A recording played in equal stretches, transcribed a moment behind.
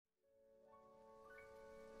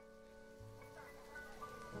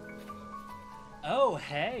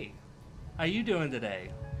hey. How you doing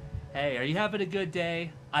today? Hey, are you having a good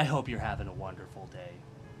day? I hope you're having a wonderful day.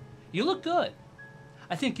 You look good.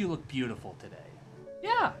 I think you look beautiful today.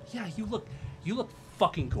 Yeah, you look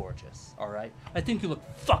fucking gorgeous, all right? I think you look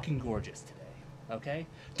fucking gorgeous today, okay?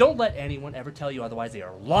 Don't let anyone ever tell you otherwise. They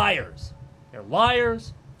are liars. They're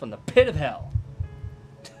liars from the pit of hell.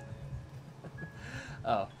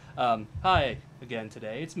 Hi again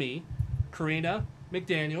today. It's me, Karina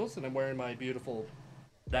McDaniels, and I'm wearing my beautiful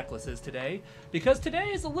necklaces today because today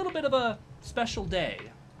is a little bit of a special day.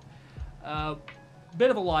 Bit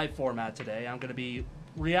of a live format today. I'm going to be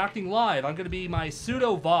reacting live. I'm going to be my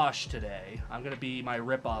pseudo Vosh today. I'm going to be my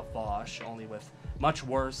rip-off Vosh, only with much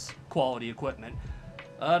worse quality equipment.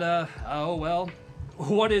 But, oh well,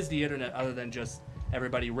 what is the internet other than just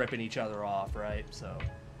everybody ripping each other off, right? So,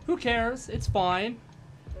 who cares? It's fine.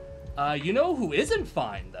 You know who isn't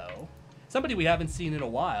fine, though? Somebody we haven't seen in a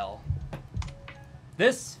while.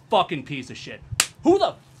 This fucking piece of shit. Who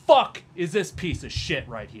the fuck is this piece of shit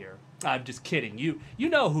right here? I'm just kidding. You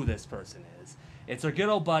know who this person is. It's our good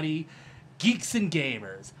old buddy, Geeks and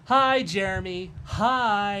Gamers. Hi, Jeremy.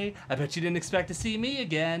 Hi. I bet you didn't expect to see me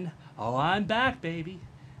again. Oh, I'm back, baby.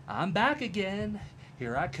 I'm back again.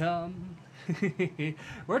 Here I come.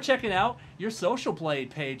 We're checking out your Social Blade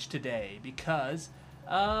page today because,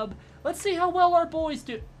 let's see how well our boys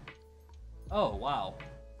do. Oh, wow.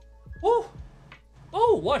 Ooh.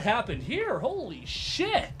 Oh, what happened here? Holy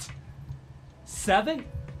shit.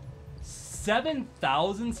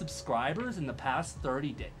 7,000 subscribers in the past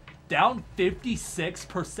 30 days. Down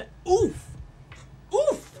 56%. Oof.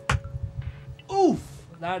 Oof. Oof.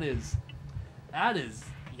 That is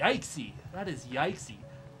yikesy. That is yikesy.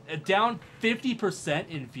 Down 50%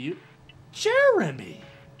 in view. Jeremy.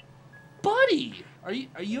 Buddy, are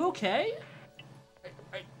you okay?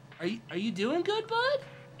 Are you doing good, bud?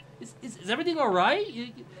 Is everything all right?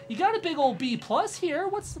 You got a big old B+ here.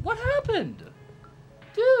 What happened?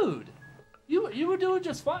 Dude, you were doing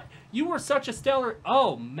just fine. You were such a stellar...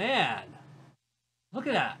 Oh, man. Look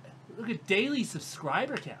at that. Look at daily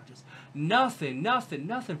subscriber count. Just nothing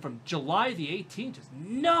from July the 18th. Just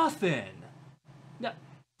nothing. No,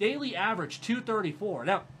 daily average 234.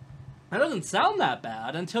 Now, that doesn't sound that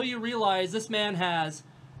bad until you realize this man has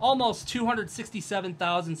almost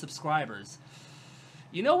 267,000 subscribers.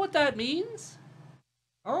 You know what that means?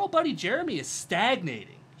 Our old buddy Jeremy is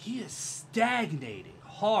stagnating. He is stagnating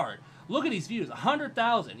hard. Look at these views,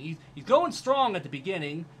 100,000. He's going strong at the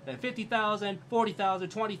beginning, then 50,000, 40,000,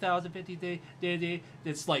 20,000, 50,000.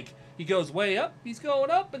 It's like he goes way up, he's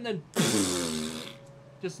going up, and then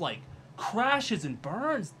just like crashes and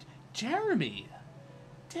burns. Jeremy,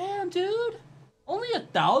 damn dude, only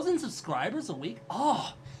 1,000 subscribers a week?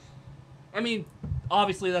 Oh, I mean,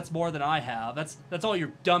 obviously that's more than I have. That's all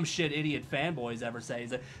your dumb shit idiot fanboys ever say is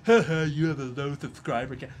that, haha, you have a low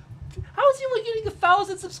subscriber count. How is he only getting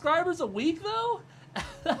 1,000 subscribers a week, though?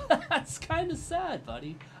 That's kind of sad,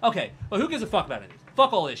 buddy. Okay, well, who gives a fuck about it?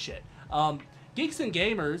 Fuck all this shit. Geeks and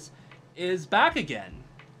Gamers is back again.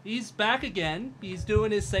 He's back again. He's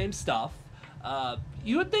doing his same stuff.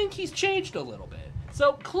 You would think he's changed a little bit.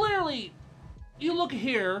 So, clearly, you look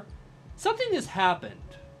here, something has happened.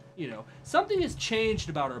 You know, something has changed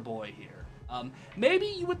about our boy here. Maybe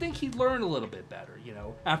you would think he'd learn a little bit better, you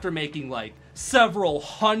know, after making like several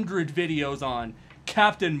hundred videos on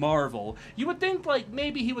Captain Marvel. You would think like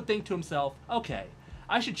maybe he would think to himself, okay,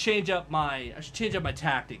 I should change up my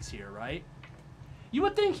tactics here, right? You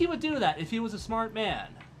would think he would do that if he was a smart man.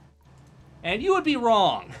 And you would be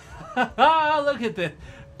wrong. Look at this.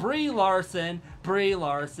 Brie Larson.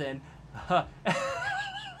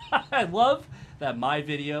 I love that my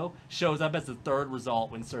video shows up as the third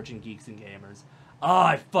result when searching Geeks and Gamers. Oh,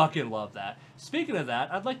 I fucking love that. Speaking of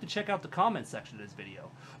that, I'd like to check out the comment section of this video.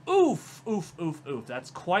 Oof, oof, oof, oof. That's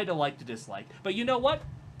quite a like to dislike. But you know what?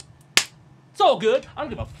 It's all good. I don't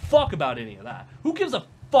give a fuck about any of that. Who gives a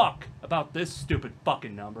fuck about this stupid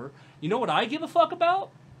fucking number? You know what I give a fuck about?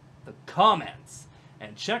 The comments.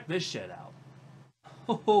 And check this shit out.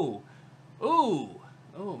 Oh, ooh,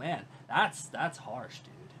 oh man, that's harsh,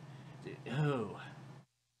 dude. Ooh.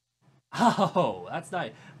 Oh, that's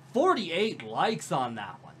nice. 48 likes on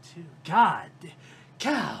that one, too. God,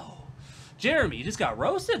 cow. Jeremy, you just got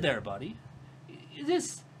roasted there, buddy.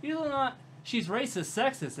 You're not... She's racist,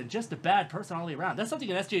 sexist, and just a bad person all the way around. That's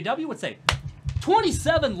something an SJW would say.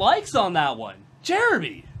 27 likes on that one.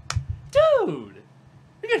 Jeremy. Dude.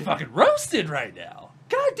 You're getting fucking roasted right now.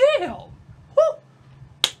 God damn. Woo.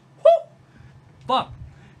 Woo. Fuck.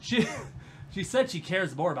 She said she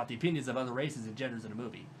cares more about the opinions of other races and genders in a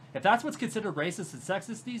movie. If that's what's considered racist and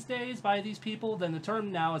sexist these days by these people, then the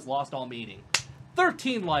term now has lost all meaning.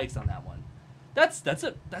 13 likes on that one. That's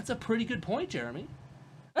a pretty good point, Jeremy.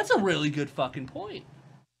 That's a really good fucking point.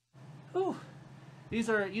 Whew. These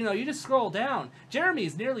are, you know, you just scroll down. Jeremy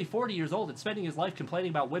is nearly 40 years old and spending his life complaining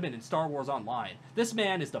about women in Star Wars Online. This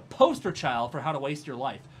man is the poster child for how to waste your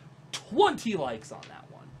life. 20 likes on that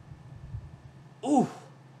one. Ooh.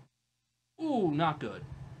 Ooh, not good.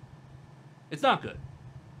 It's not good.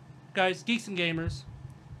 Guys, Geeks and Gamers.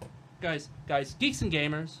 Guys, Geeks and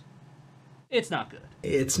Gamers. It's not good.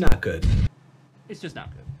 It's not good. It's just not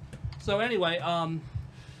good. So anyway,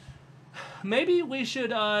 maybe we should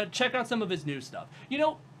check out some of his new stuff. You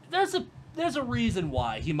know, there's a reason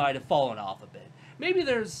why he might have fallen off a bit. Maybe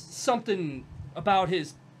there's something about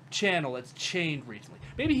his channel that's changed recently.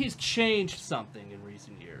 Maybe he's changed something in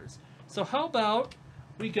recent years. So how about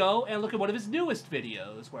we go and look at one of his newest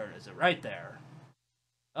videos? Where is it? Right there.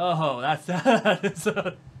 Oh, that's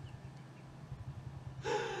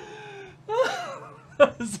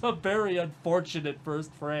that's a very unfortunate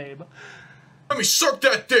first frame. Let me suck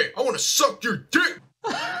that dick! I want to suck your dick!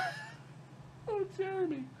 Oh,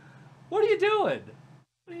 Jeremy. What are you doing?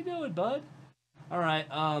 What are you doing, bud? Alright,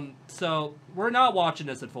 so we're not watching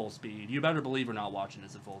this at full speed. You better believe we're not watching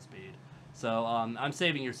this at full speed. So, I'm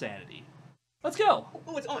saving your sanity. Let's go!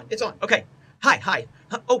 Oh, it's on. It's on. Okay. Hi.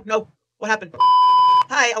 Oh, no. What happened?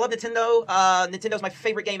 Hi, I love Nintendo. Nintendo's my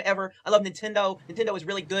favorite game ever. I love Nintendo. Nintendo is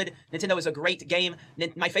really good. Nintendo is a great game.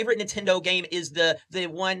 My favorite Nintendo game is the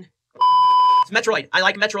one... It's Metroid. I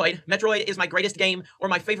like Metroid. Metroid is my greatest game, or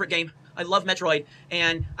my favorite game. I love Metroid,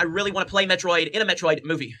 and I really want to play Metroid in a Metroid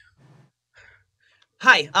movie.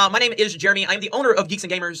 Hi, my name is Jeremy. I am the owner of Geeks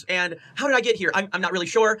and Gamers, and how did I get here? I'm not really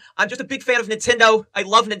sure. I'm just a big fan of Nintendo. I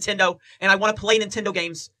love Nintendo, and I want to play Nintendo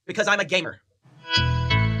games because I'm a gamer.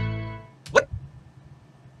 What?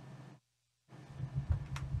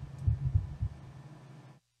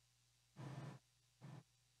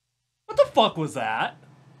 What the fuck was that?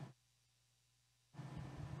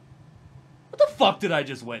 What the fuck did I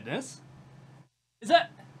just witness? Is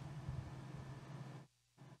that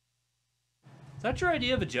your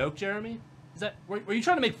idea of a joke, Jeremy? Were you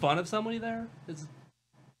trying to make fun of somebody there? This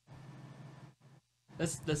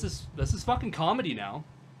is fucking comedy now.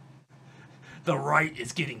 The right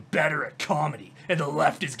is getting better at comedy, and the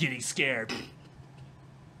left is getting scared.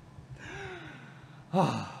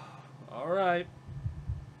 All right.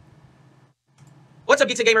 What's up,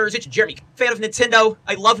 Geeks and Gamers? It's Jeremy, fan of Nintendo.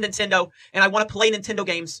 I love Nintendo, and I want to play Nintendo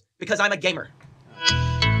games because I'm a gamer.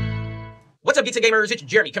 What's up, Geeks and Gamers? It's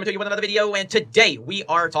Jeremy coming to you with another video, and today we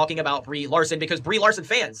are talking about Brie Larson because Brie Larson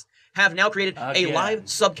fans have now created a live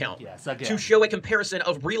sub count to show a comparison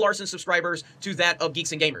of Brie Larson subscribers to that of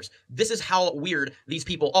Geeks and Gamers. This is how weird these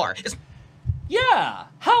people are. Yeah,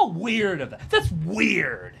 how weird of that. That's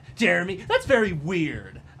weird, Jeremy. That's very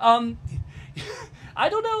weird. I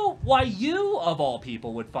don't know why you, of all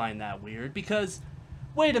people, would find that weird, because,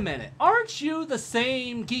 wait a minute, aren't you the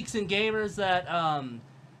same Geeks and Gamers that,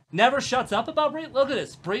 never shuts up about Brie? Look at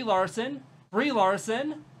this. Brie Larson, Brie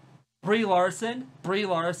Larson, Brie Larson, Brie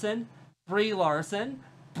Larson, Brie Larson,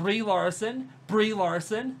 Brie Larson, Brie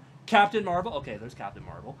Larson, Captain Marvel. Okay, there's Captain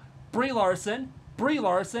Marvel. Brie Larson, Brie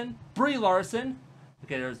Larson, Brie Larson.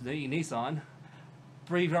 Okay, there's the Nissan.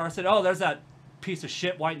 Brie Larson. Oh, there's that piece of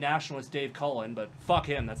shit white nationalist Dave Cullen, but fuck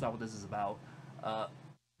him. That's not what this is about.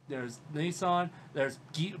 There's Nissan. There's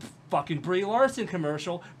fucking Brie Larson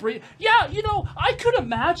commercial. Yeah, you know, I could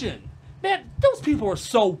imagine. Man, those people are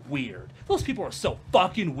so weird. Those people are so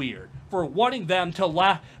fucking weird for wanting them to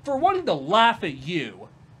laugh, for wanting to laugh at you,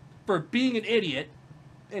 for being an idiot,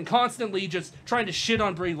 and constantly just trying to shit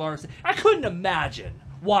on Brie Larson. I couldn't imagine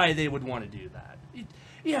why they would want to do that.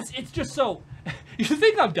 Yes, it's just so... You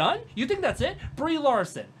think I'm done? You think that's it? Brie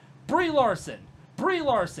Larson, Brie Larson, Brie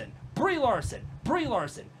Larson, Brie Larson, Brie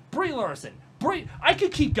Larson, Brie Larson, Brie... I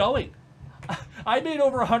could keep going. I made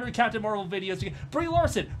over 100 Captain Marvel videos. Brie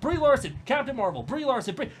Larson, Captain Marvel, Brie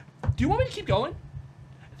Larson, Brie... Do you want me to keep going?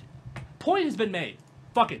 Point has been made.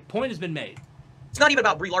 Fuck it, point has been made. It's not even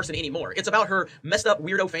about Brie Larson anymore. It's about her messed up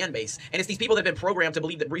weirdo fan base. And it's these people that have been programmed to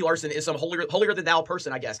believe that Brie Larson is some holier than thou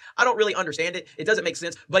person, I guess. I don't really understand it. It doesn't make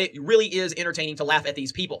sense, but it really is entertaining to laugh at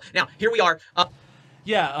these people. Now, here we are.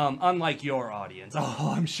 Yeah, unlike your audience.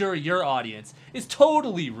 Oh, I'm sure your audience is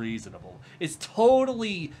totally reasonable. It's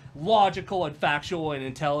totally logical and factual and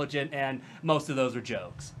intelligent, and most of those are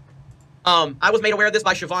jokes. I was made aware of this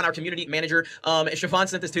by Siobhan, our community manager. And Siobhan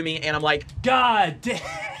sent this to me, and I'm like, God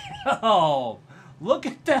damn! Look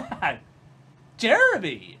at that!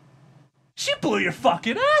 Jeremy! She blew your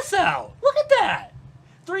fucking ass out! Look at that!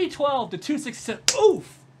 312 to 267.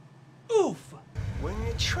 Oof! Oof! When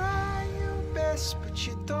you try your best but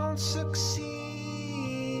you don't succeed.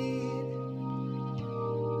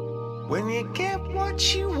 When you get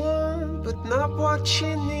what you want, but not what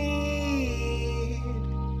you need.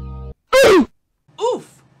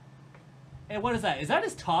 Oof! And what is that? Is that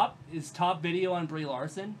his top video on Brie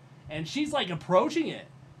Larson? And she's like approaching it.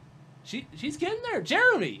 She's getting there.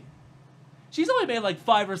 Jeremy! She's only made like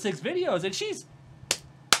 5 or 6 videos and she's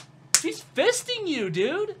fisting you,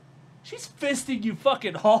 dude! She's fisting you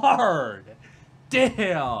fucking hard!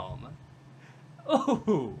 Damn!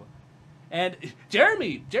 Ooh! And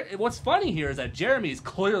Jeremy, what's funny here is that Jeremy is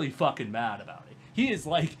clearly fucking mad about it. He is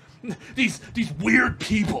like, these weird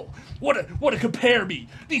people want to compare me.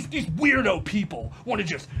 These weirdo people want to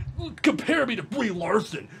just compare me to Brie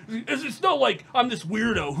Larson. It's not like I'm this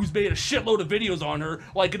weirdo who's made a shitload of videos on her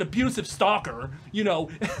like an abusive stalker, you know.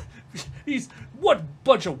 What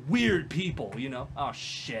bunch of weird people, you know. Oh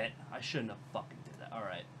shit, I shouldn't have fucking did that. All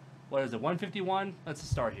right. What is it, 151? Let's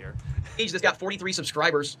start here. Page that's got 43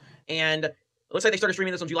 subscribers, and it looks like they started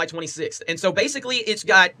streaming this on July 26th. And so basically, it's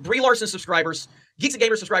got Brie Larson subscribers, Geeks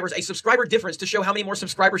Gamers subscribers, a subscriber difference to show how many more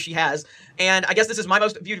subscribers she has. And I guess this is my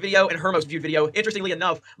most viewed video and her most viewed video. Interestingly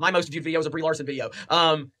enough, my most viewed video is a Brie Larson video.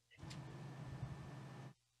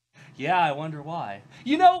 Yeah, I wonder why.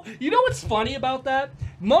 You know what's funny about that?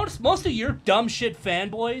 Most of your dumb shit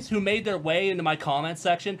fanboys who made their way into my comment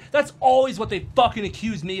section, that's always what they fucking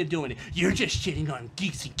accuse me of doing. You're just shitting on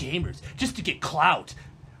Geeks and Gamers just to get clout.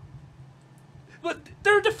 But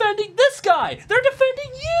they're defending this guy. They're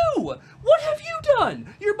defending you. What have you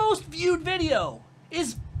done? Your most viewed video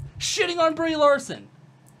is shitting on Brie Larson.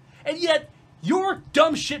 And yet, your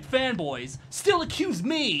dumb shit fanboys still accuse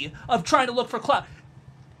me of trying to look for clout.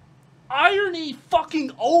 Irony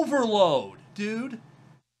fucking overload, dude.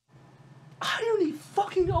 Irony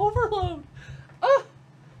fucking overload.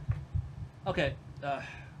 Okay,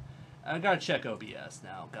 I gotta check OBS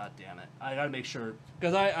now. God damn it. I gotta make sure,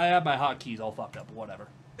 because I have my hotkeys all fucked up. Whatever.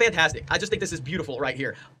 Fantastic. I just think this is beautiful right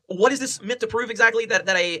here. What is this meant to prove exactly? That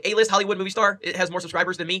a A-list Hollywood movie star it has more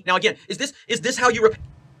subscribers than me? Now again, is this how you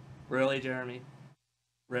Really, Jeremy?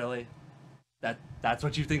 Really? That's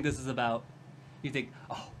what you think this is about? You think,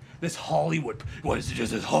 oh, this Hollywood, what is it,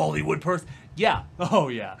 just this Hollywood person? Yeah, oh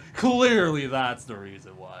yeah, clearly that's the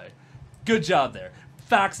reason why. Good job there.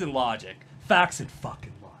 Facts and logic. Facts and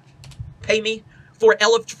fucking logic. Pay me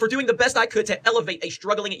for doing the best I could to elevate a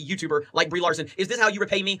struggling YouTuber like Brie Larson? Is this how you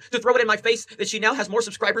repay me? To throw it in my face that she now has more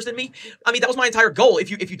subscribers than me? I mean, that was my entire goal.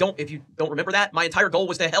 If you don't remember that, my entire goal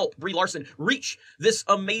was to help Brie Larson reach this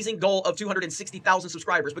amazing goal of 260,000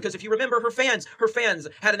 subscribers. Because if you remember, her fans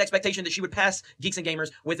had an expectation that she would pass Geeks and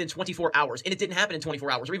Gamers within 24 hours, and it didn't happen in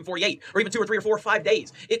 24 hours, or even 48, or even 2 or 3 or 4 or 5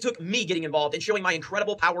 days. It took me getting involved and showing my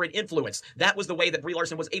incredible power and influence. That was the way that Brie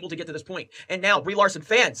Larson was able to get to this point. And now, Brie Larson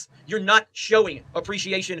fans, you're not showing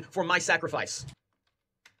appreciation for my sacrifice.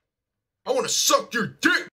 I want to suck your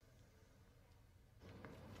dick!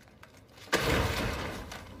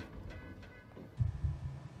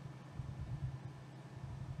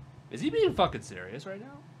 Is he being fucking serious right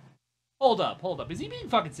now? Hold up. Is he being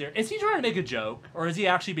fucking serious? Is he trying to make a joke, or is he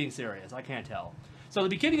actually being serious? I can't tell. So the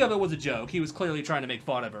beginning of it was a joke. He was clearly trying to make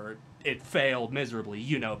fun of her. It failed miserably,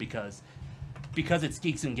 you know, because it's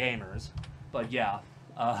Geeks and Gamers. But yeah.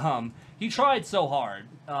 He tried so hard.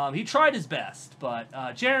 He tried his best, but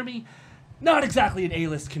Jeremy, not exactly an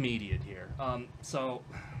A-list comedian here. So.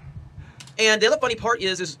 And the other funny part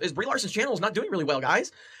is Brie Larson's channel is not doing really well,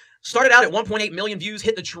 guys. Started out at 1.8 million views,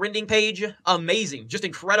 hit the trending page. Amazing. Just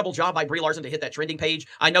incredible job by Brie Larson to hit that trending page.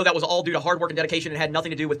 I know that was all due to hard work and dedication and had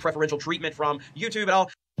nothing to do with preferential treatment from YouTube at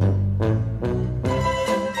all.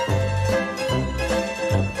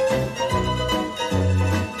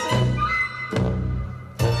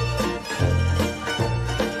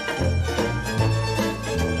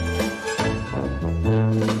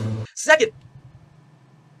 Second.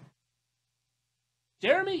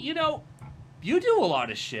 Jeremy, you know, you do a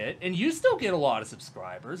lot of shit, and you still get a lot of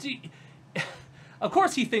subscribers. Of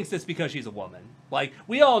course he thinks this because she's a woman. Like,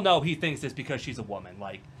 we all know he thinks this because she's a woman.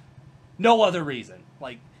 Like, no other reason.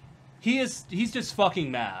 Like, he's just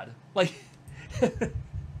fucking mad. Like,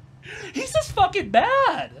 he's just fucking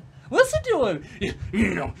mad. Listen to him.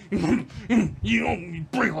 You know,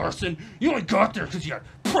 Brie Larson, you only got there because you got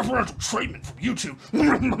preferential treatment from YouTube.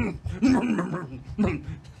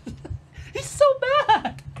 He's so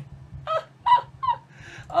mad.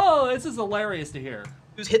 Oh, this is hilarious to hear.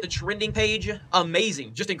 Hit the trending page.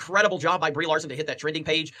 Amazing. Just incredible job by Brie Larson to hit that trending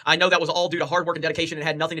page. I know that was all due to hard work and dedication and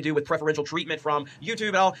had nothing to do with preferential treatment from YouTube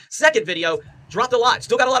at all. Second video, dropped a lot.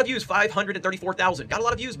 Still got a lot of views, 534,000. Got a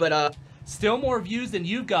lot of views, but Still more views than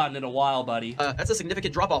you've gotten in a while, buddy. That's a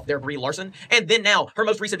significant drop-off there, Brie Larson. And then now, her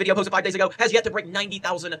most recent video posted 5 days ago has yet to break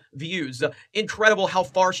 90,000 views. Incredible how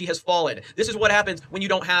far she has fallen. This is what happens when you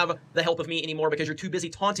don't have the help of me anymore because you're too busy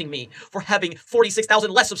taunting me for having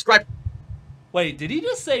 46,000 less subscribers. Wait, did he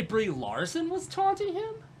just say Brie Larson was taunting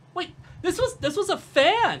him? Wait, this was a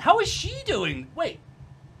fan. How is she doing? Wait.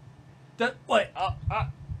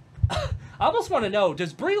 I almost want to know,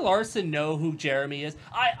 does Brie Larson know who Jeremy is?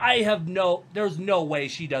 There's no way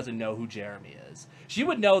she doesn't know who Jeremy is. She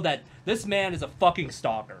would know that this man is a fucking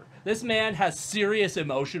stalker. This man has serious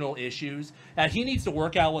emotional issues that he needs to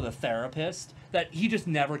work out with a therapist that he just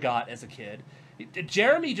never got as a kid.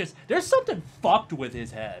 Jeremy there's something fucked with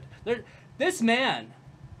his head. This man,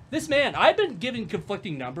 I've been giving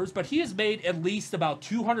conflicting numbers, but he has made at least about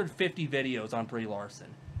 250 videos on Brie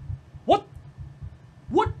Larson. What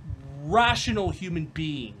rational human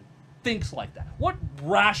being thinks like that? What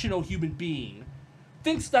rational human being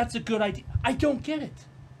thinks that's a good idea? I don't get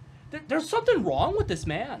it. There's something wrong with this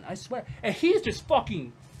man, I swear. And he is just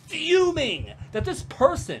fucking fuming that this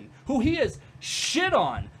person who he has shit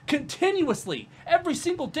on continuously every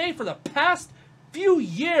single day for the past few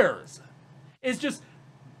years is just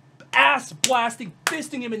ass blasting,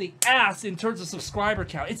 fisting him in the ass in terms of subscriber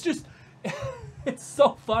count. It's just, it's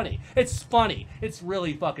so funny. It's funny. It's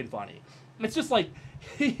really fucking funny. It's just like,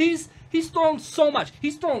 he's thrown so much.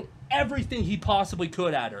 He's thrown everything he possibly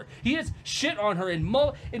could at her. He has shit on her in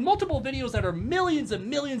multiple videos that are millions and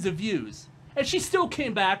millions of views. And she still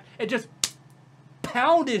came back and just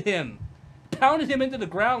pounded him into the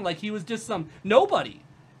ground like he was just some nobody.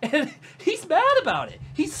 And he's mad about it.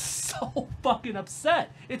 He's so fucking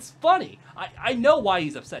upset. It's funny. I know why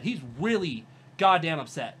he's upset. He's really goddamn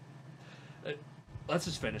upset. Let's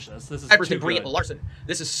just finish this. This is too Brie good. Larson.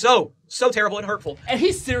 This is so terrible and hurtful. And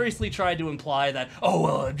he seriously tried to imply that, oh,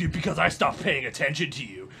 well, because I stopped paying attention to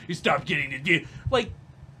you, you stopped getting to... Like,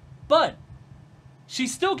 but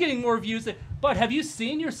she's still getting more views. But have you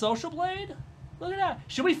seen your Social Blade? Look at that.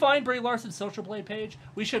 Should we find Brie Larson's Social Blade page?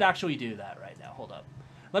 We should actually do that right now. Hold up.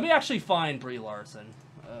 Let me actually find Brie Larson.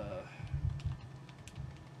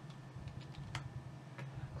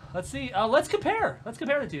 Let's see. Let's compare. Let's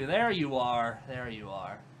compare the two. There you are. There you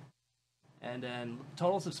are. And then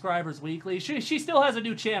total subscribers weekly. She still has a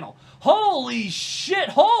new channel. Holy shit.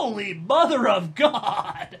 Holy mother of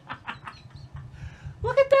God.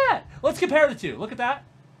 Look at that. Let's compare the two. Look at that.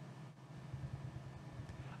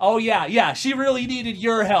 Oh, yeah. She really needed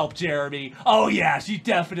your help, Jeremy. Oh, yeah. She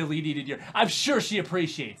definitely needed your... I'm sure she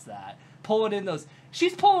appreciates that. Pulling in those...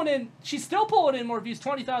 She's still pulling in more views,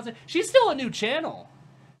 20,000. She's still a new channel.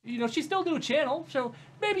 You know, she's still a new channel, so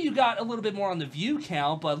maybe you got a little bit more on the view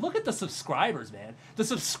count, but look at the subscribers, man. The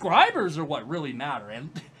subscribers are what really matter, and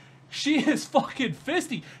she is fucking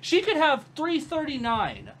fisty. She could have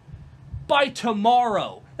 339 by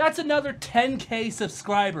tomorrow. That's another 10K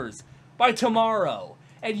subscribers by tomorrow.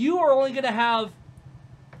 And you are only going to have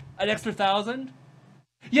an extra 1,000?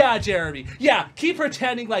 Yeah, Jeremy. Yeah, keep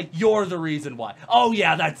pretending like you're the reason why. Oh,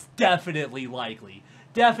 yeah, that's definitely likely.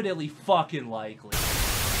 Definitely fucking likely.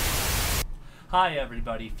 Hi,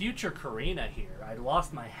 everybody. Future Karina here. I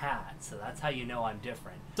lost my hat, so that's how you know I'm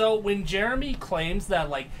different. So when Jeremy claims that,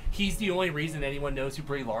 like, he's the only reason anyone knows who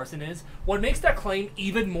Brie Larson is, what makes that claim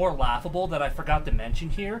even more laughable that I forgot to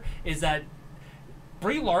mention here is that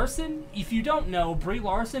Brie Larson, if you don't know, Brie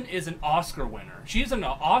Larson is an Oscar winner. She's an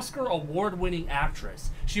Oscar award-winning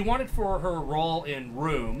actress. She won it for her role in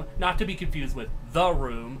Room, not to be confused with The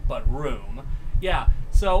Room, but Room. Yeah,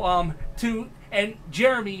 so, and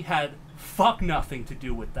Jeremy had fuck nothing to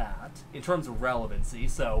do with that in terms of relevancy,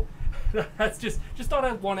 so that's just thought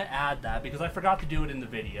I'd want to add that because I forgot to do it in the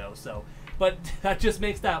video, so, but that just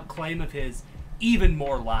makes that claim of his even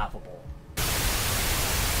more laughable.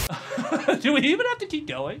 Do we even have to keep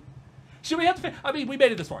going? Should we have to I mean, we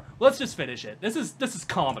made it this far. Let's just finish it. This is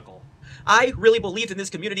comical. I really believed in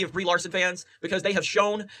this community of Brie Larson fans because they have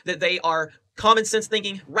shown that they are common sense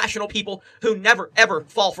thinking, rational people who never ever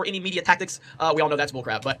fall for any media tactics. We all know that's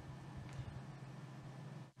bullcrap, but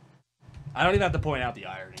I don't even have to point out the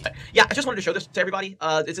irony. Yeah, I just wanted to show this to everybody.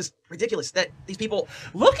 It's just ridiculous that these people...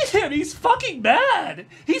 Look at him! He's fucking mad!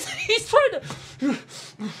 He's trying to...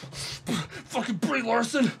 Fucking Brie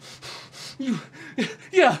Larson!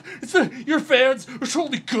 Your fans are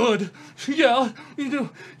totally good. Yeah, you know,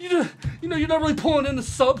 you're not really pulling in the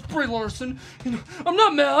subs, Brie Larson. You know, I'm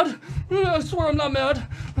not mad. I swear I'm not mad.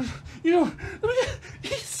 You know,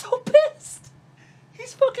 he's so pissed.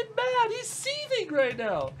 He's fucking mad. He's seething right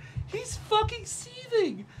now. He's fucking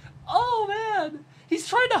seething. Oh, man. He's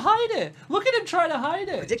trying to hide it. Look at him trying to hide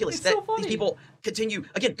it. Ridiculous it's that so funny. these people continue.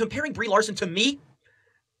 Again, comparing Brie Larson to me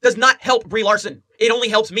does not help Brie Larson. It only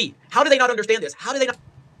helps me. How do they not understand this? How do they not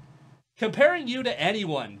Comparing you to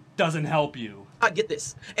anyone doesn't help you. get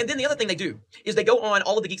this? And then the other thing they do is they go on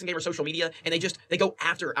all of the Geeks and Gamers social media and they go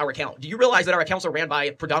after our account. Do you realize that our accounts are ran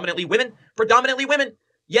by predominantly women? Predominantly women.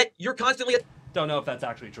 Yet you're constantly... Don't know if that's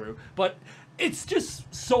actually true, but it's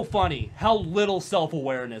just so funny how little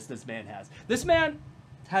self-awareness this man has. This man,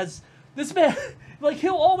 like,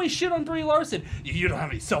 he'll always shit on Brie Larson. You don't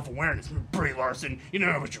have any self-awareness, Brie Larson. You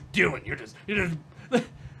don't know what you're doing. You're just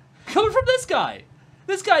coming from this guy.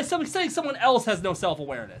 This guy's saying someone else has no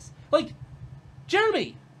self-awareness. Like,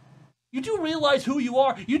 Jeremy, you do realize who you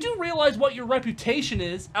are. You do realize what your reputation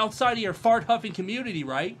is outside of your fart-huffing community,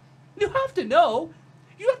 right? You have to know.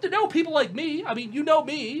 You have to know people like me. I mean, you know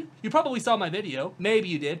me. You probably saw my video. Maybe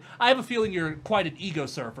you did. I have a feeling you're quite an ego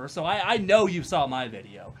surfer, so I know you saw my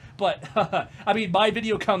video. But, I mean, my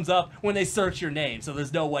video comes up when they search your name, so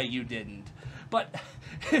there's no way you didn't. But,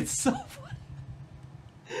 it's so funny.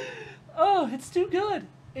 Oh, it's too good.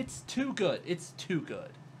 It's too good. It's too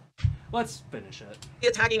good. Let's finish it.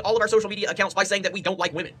 Attacking all of our social media accounts by saying that we don't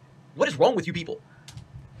like women. What is wrong with you people?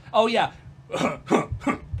 Oh, yeah.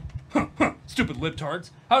 Stupid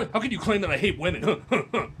libtards. How can you claim that I hate women?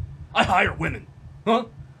 I hire women. Huh?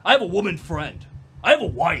 I have a woman friend. I have a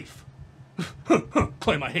wife.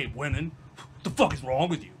 Claim I hate women. What the fuck is wrong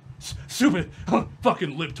with you? Stupid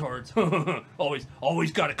fucking libtards.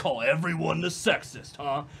 always gotta call everyone the sexist,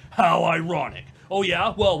 huh? How ironic. Oh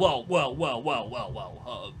yeah? Well.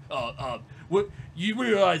 You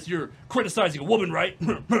realize you're criticizing a woman, right?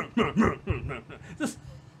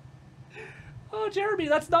 Oh, Jeremy,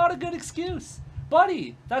 that's not a good excuse.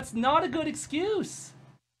 Buddy, that's not a good excuse.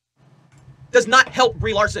 Does not help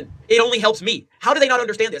Brie Larson. It only helps me. How do they not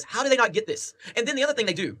understand this? How do they not get this? And then the other thing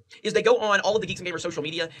they do is they go on all of the Geeks and Gamers social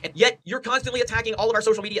media, and yet you're constantly attacking all of our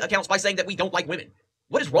social media accounts by saying that we don't like women.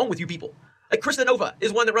 What is wrong with you people? Like, Krista Nova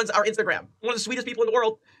is one that runs our Instagram. One of the sweetest people in the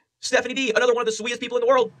world. Stephanie D, another one of the sweetest people in the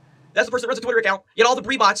world. That's the person that runs a Twitter account. Yet all the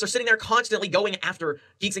Brie bots are sitting there constantly going after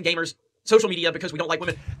Geeks and Gamers social media because we don't like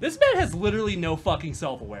women. This man has literally no fucking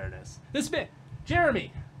self-awareness. This man,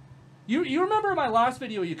 Jeremy, you remember my last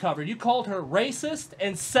video you covered, you called her racist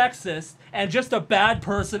and sexist and just a bad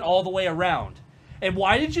person all the way around. And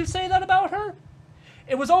why did you say that about her?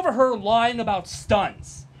 It was over her lying about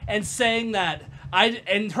stunts and saying that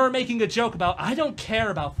and her making a joke about, I don't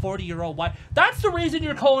care about 40-year-old white. That's the reason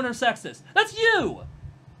you're calling her sexist. That's you.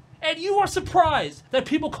 And you are surprised that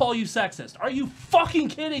people call you sexist. Are you fucking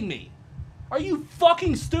kidding me? Are you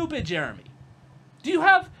fucking stupid, Jeremy? Do you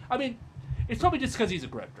have, I mean, it's probably just because he's a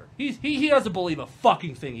grifter. He doesn't believe a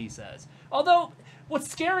fucking thing he says. Although,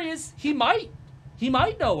 what's scary is he might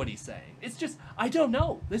know what he's saying. It's just, I don't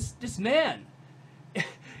know. This man,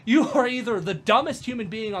 you are either the dumbest human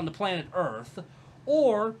being on the planet Earth,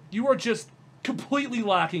 or you are just completely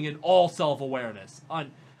lacking in all self-awareness.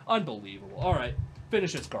 Unbelievable. All right.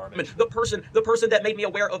 Finish this garbage. The person that made me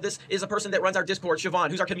aware of this is a person that runs our Discord, Siobhan,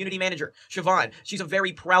 who's our community manager. Siobhan, she's a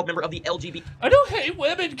very proud member of the LGBT. I don't hate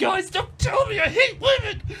women, guys. Don't tell me I hate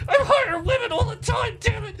women. I hire women all the time,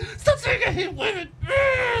 damn it. Stop saying I hate women.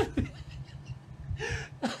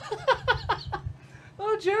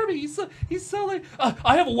 Oh, Jeremy, he's so like,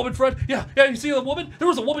 I have a woman friend. Yeah, you see the woman? There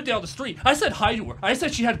was a woman down the street. I said hi to her. I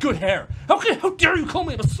said she had good hair. How dare you call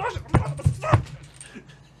me a misogynist?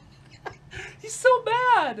 He's so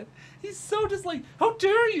mad. He's so just like, how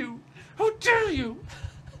dare you? How dare you?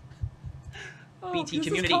 Oh, BT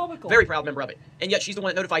community, very proud member of it. And yet she's the one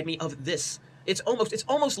that notified me of this. It's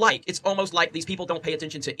almost like these people don't pay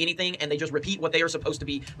attention to anything and they just repeat what they are supposed to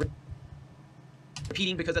be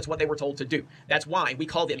repeating because that's what they were told to do. That's why we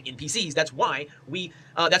call them NPCs. That's why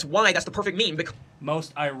that's the perfect meme.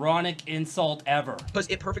 Most ironic insult ever. Because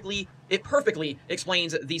it perfectly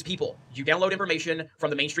explains these people. You download information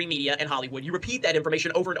from the mainstream media and Hollywood. You repeat that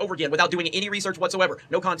information over and over again without doing any research whatsoever.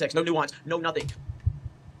 No context, no nuance, no nothing.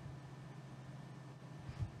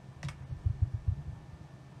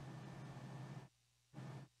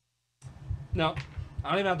 No,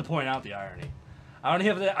 I don't even have to point out the irony. I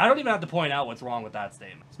don't even have to point out what's wrong with that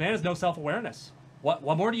statement. This man has no self-awareness. What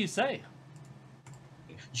more do you say?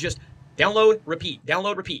 Just download, repeat.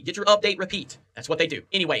 Download, repeat. Get your update, repeat. That's what they do.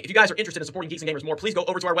 Anyway, if you guys are interested in supporting Geeks and Gamers more, please go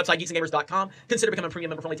over to our website, geeksandgamers.com. Consider becoming a premium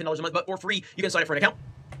member for only $10 a month, but for free, you can sign up for an account.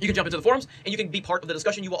 You can jump into the forums, and you can be part of the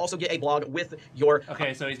discussion. You will also get a blog with your...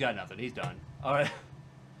 Okay, so he's got nothing. He's done. All right.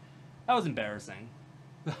 That was embarrassing.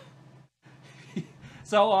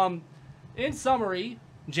 So, in summary,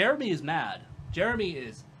 Jeremy is mad. Jeremy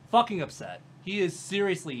is fucking upset.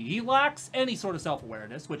 He lacks any sort of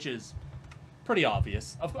self-awareness, which is pretty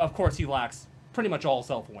obvious. Of course he lacks pretty much all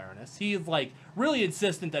self-awareness. He's, like, really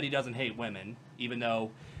insistent that he doesn't hate women, even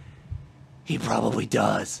though he probably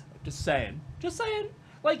does. Just saying. Just saying.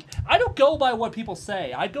 Like, I don't go by what people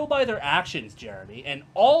say. I go by their actions, Jeremy, and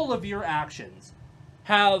all of your actions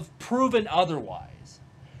have proven otherwise.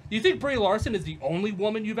 Do you think Brie Larson is the only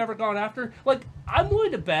woman you've ever gone after? Like, I'm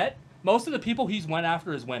willing to bet most of the people he's went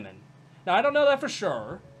after is women. Now, I don't know that for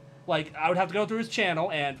sure. Like, I would have to go through his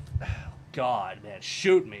channel and... God, man,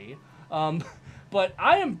 shoot me. But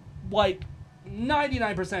I am, like,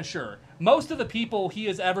 99% sure most of the people he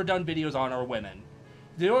has ever done videos on are women.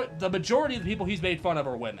 The majority of the people he's made fun of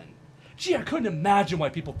are women. Gee, I couldn't imagine why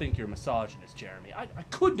people think you're a misogynist, Jeremy. I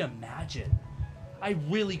couldn't imagine. I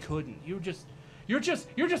really couldn't. You're just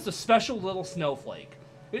a special little snowflake.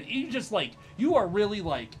 You are really,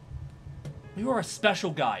 like, you are a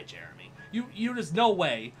special guy, Jeremy. There's no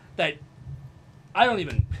way that, I don't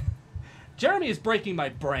even, Jeremy is breaking my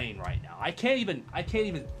brain right now. I can't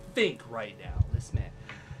even think right now, this man.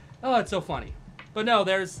 Oh, it's so funny. But no,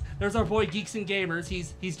 there's our boy Geeks and Gamers.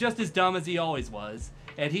 He's just as dumb as he always was.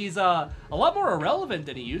 And he's a lot more irrelevant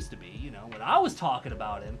than he used to be. You know, when I was talking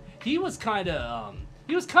about him, he was kind of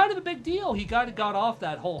a big deal. He kind of got off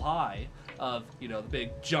that whole high of, you know, the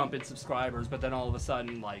big jump in subscribers, but then all of a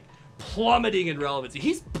sudden, like, plummeting in relevancy.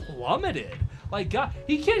 He's plummeted. Like, God,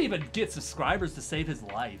 he can't even get subscribers to save his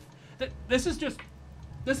life. This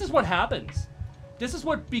is what happens. This is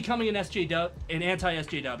what becoming an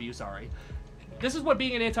anti-SJW, sorry. This is what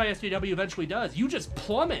being an anti-SJW eventually does. You just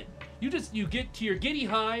plummet. You get to your giddy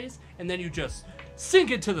highs, and then you just sink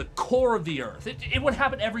into the core of the earth. It would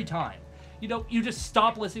happen every time. You know, you just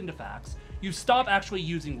stop listening to facts. You stop actually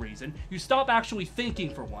using reason. You stop actually thinking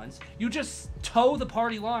for once. You just toe the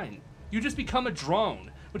party line. You just become a drone,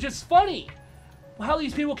 which is funny. How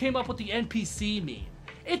these people came up with the NPC meme.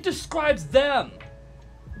 It describes them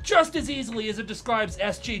just as easily as it describes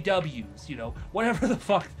SJWs, you know, whatever the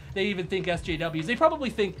fuck they even think SJWs. They probably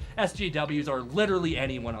think SJWs are literally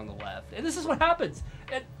anyone on the left. And this is what happens.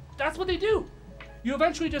 And that's what they do. You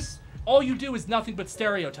eventually just, all you do is nothing but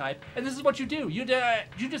stereotype. And this is what you do. You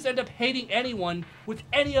just end up hating anyone with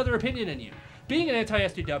any other opinion than you. Being an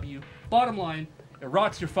anti-SJW, bottom line, it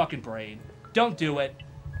rots your fucking brain. Don't do it.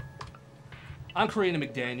 I'm Karina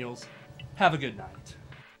McDaniels. Have a good night.